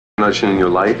Much in your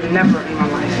life? Never in my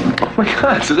life. Oh my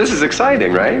God, so this is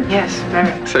exciting, right? Yes,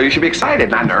 very. So you should be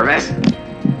excited, not nervous.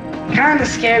 Kinda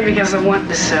scared because I want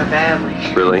this so badly.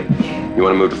 Really? Yeah. You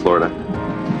want to move to Florida?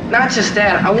 Not just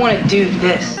that, I want to do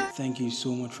this. Thank you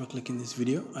so much for clicking this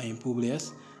video. I am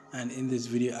Publius, and in this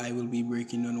video I will be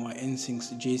breaking down why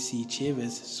NSYNC's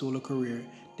Chasez's solo career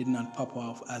did not pop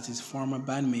off as his former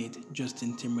bandmate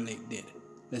Justin Timberlake did.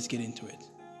 Let's get into it.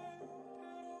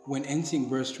 When NSYNC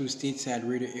burst through stateside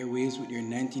radio airwaves with their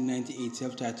 1998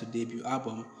 self-titled debut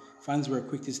album, fans were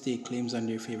quick to stake claims on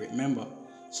their favorite member.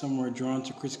 Some were drawn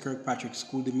to Chris Kirkpatrick's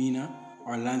cool demeanor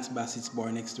or Lance Bassett's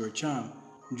boy-next-door charm,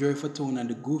 Joey Fatone and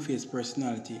the goofiest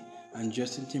personality, and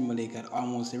Justin Timberlake had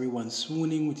almost everyone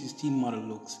swooning with his teen model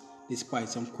looks, despite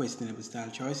some questionable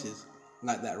style choices,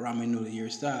 like that ramen noodle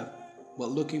hairstyle. But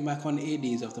looking back on the 8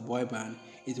 days of the boy band,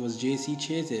 it was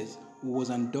Chasez who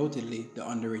was undoubtedly the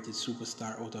underrated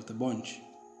superstar out of the bunch.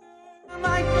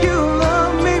 Like you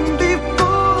loved me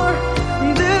before,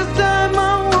 this time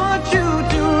I want you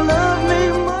to love me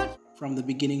much. From the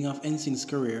beginning of NSYNC's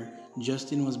career,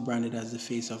 Justin was branded as the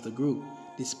face of the group,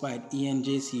 despite E and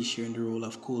JC sharing the role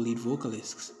of co-lead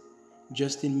vocalists.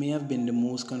 Justin may have been the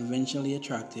most conventionally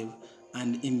attractive,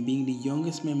 and in being the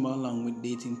youngest member along with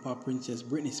dating pop princess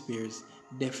Britney Spears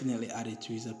definitely added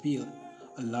to his appeal.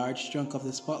 A large chunk of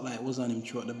the spotlight was on him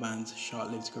throughout the band's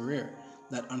short-lived career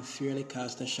that unfairly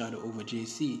cast a shadow over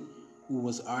JC, who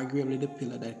was arguably the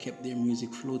pillar that kept their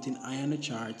music floating high on the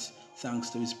charts thanks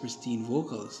to his pristine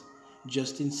vocals.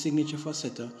 Justin's signature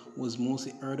falsetto was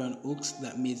mostly heard on hooks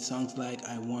that made songs like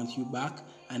I Want You Back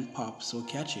and Pop so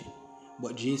catchy,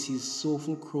 but JC's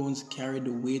soulful croons carried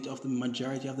the weight of the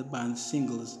majority of the band's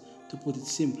singles. To put it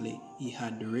simply, he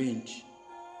had the range.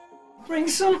 Bring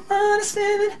some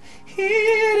understanding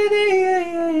here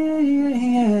today.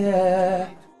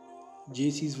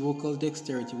 JC's vocal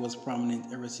dexterity was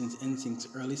prominent ever since NSYNC's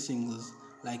early singles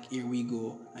like Here We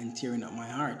Go and Tearing Up My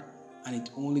Heart, and it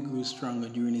only grew stronger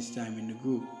during his time in the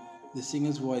group. The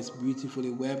singer's voice beautifully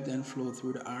webbed and flowed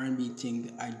through the R&B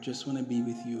thing I Just Wanna Be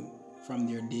With You from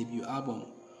their debut album,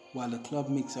 while the club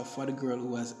mixer For the Girl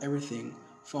Who Has Everything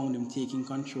found him taking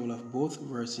control of both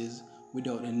verses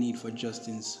without the need for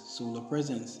Justin's solo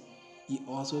presence. He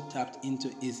also tapped into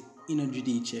his inner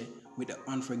Judice with the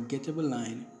unforgettable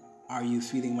line, Are You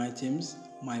Feeling My Timbs,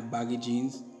 My Baggy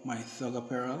Jeans, My Thug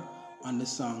Apparel, on the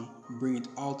song Bring It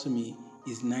All To Me,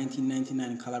 his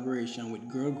 1999 collaboration with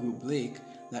girl group Blake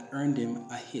that earned him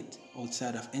a hit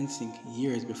outside of NSYNC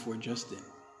years before Justin.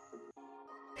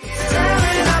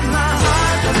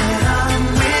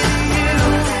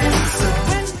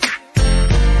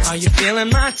 Are you feeling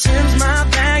my Timbs, my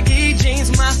baggy jeans,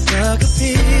 my thug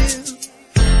appeal?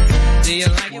 Do you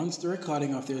like Once the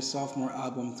recording of their sophomore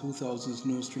album 2000's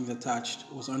No Strings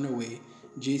Attached was underway,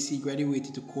 JC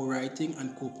graduated to co-writing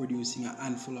and co-producing a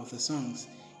handful of the songs.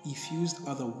 He fused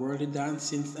otherworldly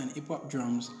dance synths and hip-hop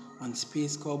drums on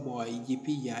Space Cowboy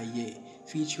Yippee Ya Yay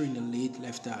featuring the late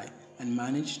Left Eye, and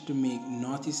managed to make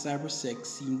Naughty Cyber Sex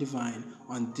seem divine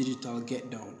on Digital Get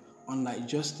Down, unlike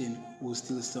Justin, who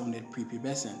still sounded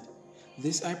prepubescent.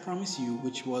 This I Promise You,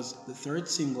 which was the third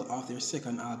single of their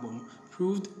second album,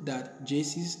 proved that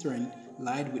JC's strength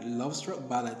lied with love-struck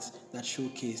ballads that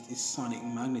showcased his sonic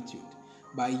magnitude.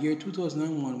 By year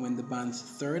 2001, when the band's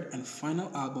third and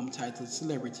final album titled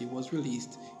Celebrity was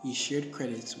released, he shared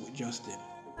credits with Justin.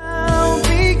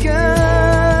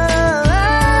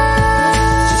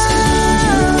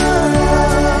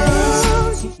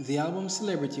 The album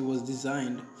Celebrity was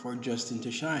designed for Justin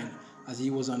to shine, as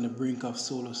he was on the brink of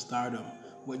solo stardom,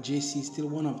 but JC still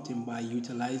one-upped him by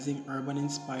utilizing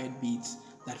urban-inspired beats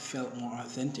that felt more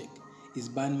authentic. His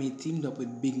bandmate teamed up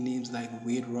with big names like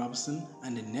Wade Robson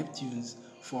and the Neptunes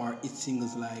for its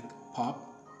singles like Pop,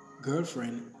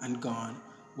 Girlfriend, and Gone,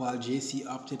 while JC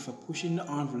opted for pushing the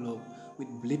envelope with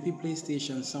blippy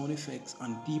PlayStation sound effects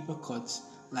on deeper cuts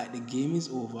like The Game Is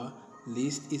Over,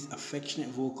 laced his affectionate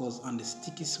vocals on the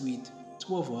sticky sweet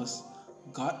Two of Us,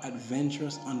 got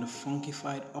adventurous on the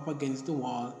funkified Up Against the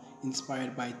Wall,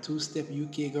 inspired by two-step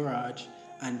UK garage,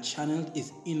 and channeled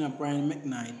his inner Brian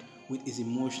McKnight with his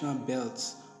emotional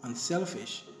belts on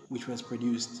Selfish, which was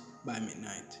produced by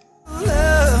Midnight.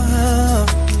 Love,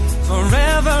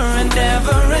 forever and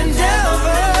ever and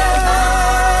ever.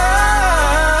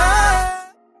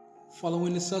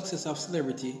 Following the success of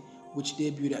Celebrity, which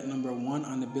debuted at number 1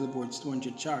 on the Billboard's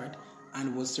 200 chart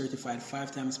and was certified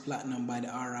 5 times platinum by the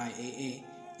RIAA,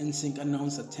 NSYNC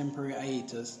announced a temporary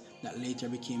hiatus that later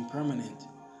became permanent.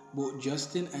 Both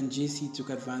Justin and JC took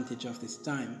advantage of this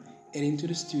time, heading to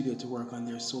the studio to work on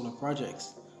their solo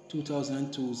projects,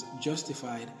 2002's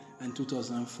Justified and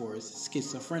 2004's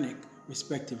Schizophrenic,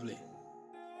 respectively.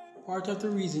 Part of the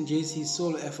reason JC's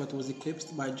solo effort was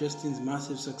eclipsed by Justin's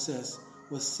massive success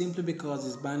was simply because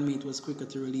his bandmate was quicker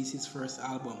to release his first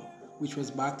album, which was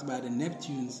backed by the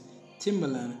Neptunes,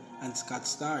 Timbaland, and Scott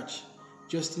Storch.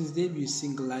 Justin's debut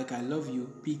single Like I Love You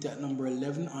peaked at number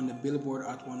 11 on the Billboard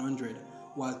Hot 100,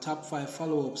 while top 5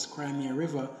 follow-ups Cry Me a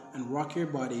River and Rock Your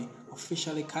Body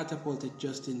officially catapulted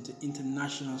Justin to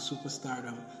international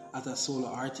superstardom as a solo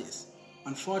artist.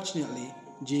 Unfortunately,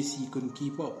 JC couldn't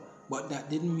keep up, but that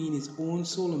didn't mean his own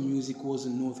solo music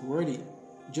wasn't noteworthy.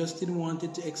 Justin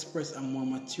wanted to express a more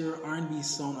mature R&B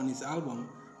sound on his album,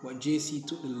 but JC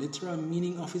took the literal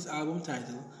meaning of his album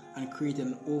title and created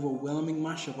an overwhelming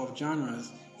mashup of genres,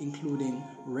 including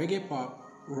reggae pop,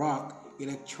 rock,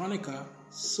 electronica,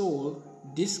 soul,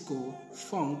 disco,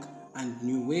 funk, and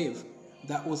new wave.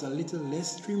 That was a little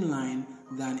less streamlined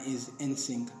than his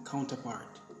NSync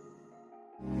counterpart.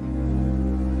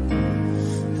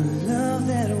 The love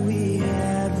that we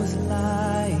had was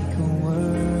like a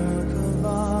work of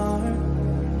art.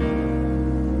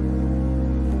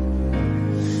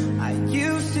 I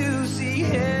used to see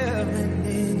heaven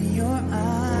in your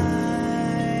eyes.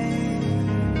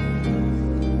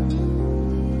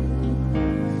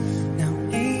 Now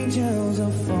angels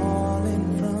are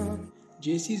falling from.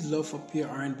 JC's love for pure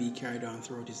R&B carried on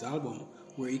throughout his album,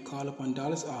 where he called upon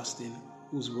Dallas Austin,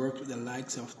 who's worked with the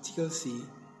likes of TLC,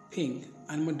 Pink,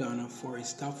 and Madonna for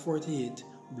his top 40 hit,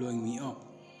 Blowing Me Up,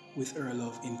 with her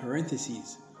love in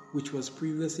parentheses, which was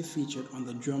previously featured on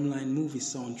the Drumline movie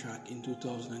soundtrack in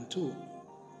 2002.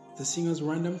 The singer's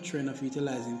random trend of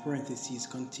utilizing parentheses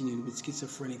continued with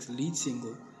Schizophrenic's lead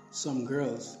single, Some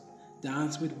Girls,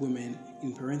 Dance with Women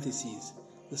in parentheses.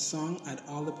 The song had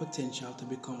all the potential to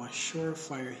become a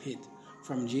surefire hit,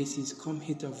 from JC's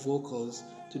come-hitter vocals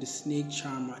to the snake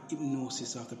charmer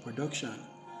hypnosis of the production,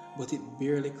 but it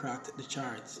barely cracked the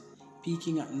charts,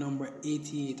 peaking at number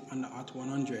 88 on the Hot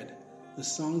 100. The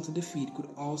song's defeat could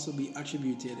also be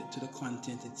attributed to the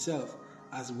content itself,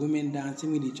 as women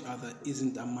dancing with each other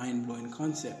isn't a mind-blowing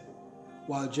concept.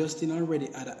 While Justin already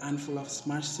had a handful of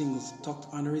smash singles tucked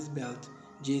under his belt,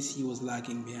 JC was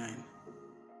lagging behind.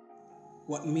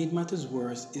 What made matters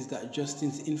worse is that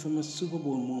Justin's infamous Super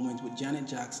Bowl moment with Janet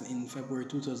Jackson in February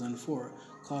 2004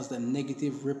 caused a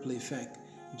negative ripple effect.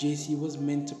 JC was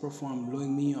meant to perform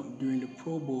Blowing Me Up during the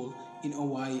Pro Bowl in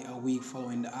Hawaii a week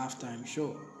following the halftime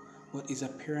show, but his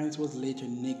appearance was later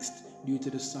nixed due to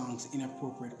the song's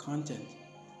inappropriate content.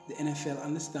 The NFL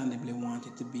understandably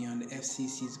wanted to be on the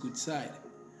FCC's good side,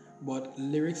 but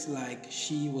lyrics like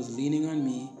 "She was leaning on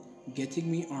me," "Getting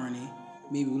me horny,"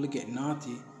 "Maybe we'll get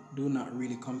naughty" do not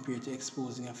really compare to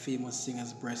exposing a famous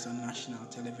singer's breast on national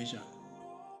television.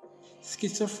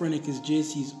 Schizophrenic is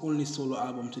JC's only solo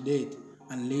album to date,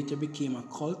 and later became a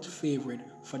cult favorite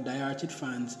for die-hard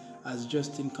fans as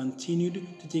Justin continued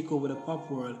to take over the pop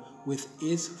world with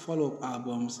his follow-up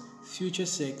albums Future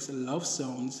Sex, Love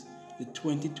Sounds, The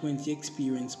 2020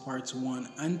 Experience Parts 1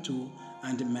 and 2,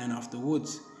 and Man of the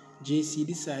Woods. JC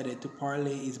decided to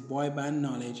parlay his boy band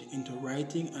knowledge into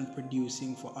writing and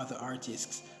producing for other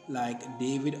artists like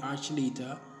David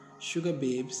Archuleta, Sugar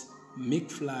Babes,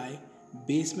 Mick Fly,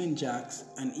 Basement Jaxx,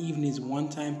 and even his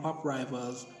one-time pop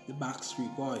rivals, the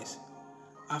Backstreet Boys.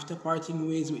 After parting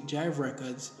ways with Jive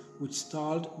Records, which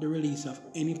stalled the release of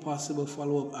any possible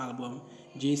follow-up album,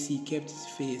 JC kept his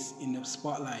face in the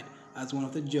spotlight as one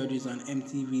of the judges on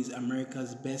MTV's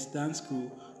America's Best Dance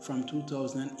Crew from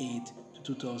 2008 to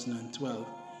 2012.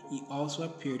 He also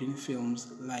appeared in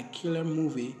films like Killer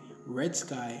Movie, Red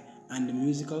Sky, and the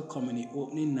musical comedy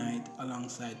Opening Night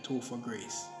alongside Topher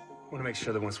Grace. I want to make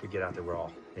sure that once we get out there, we're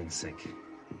all in sync.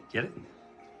 Get it?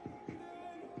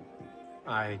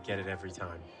 I get it every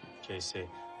time, JC.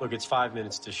 Look, it's 5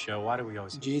 minutes to show. Why do we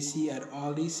always... JC had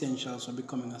all the essentials for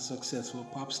becoming a successful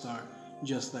pop star,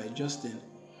 just like Justin.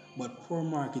 But poor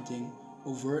marketing,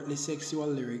 overtly sexual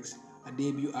lyrics, a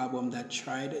debut album that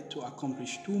tried to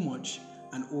accomplish too much,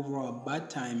 and overall bad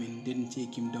timing didn't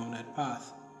take him down that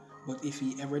path. But if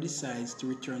he ever decides to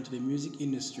return to the music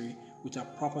industry with a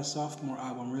proper sophomore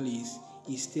album release,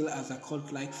 he still has a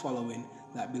cult-like following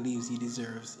that believes he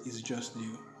deserves his just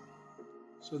due.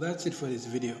 So that's it for this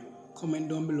video. Comment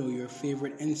down below your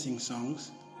favorite NSync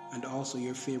songs and also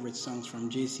your favorite songs from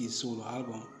JC's solo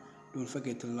album. Don't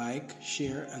forget to like,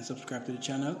 share, and subscribe to the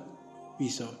channel.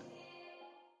 Peace out.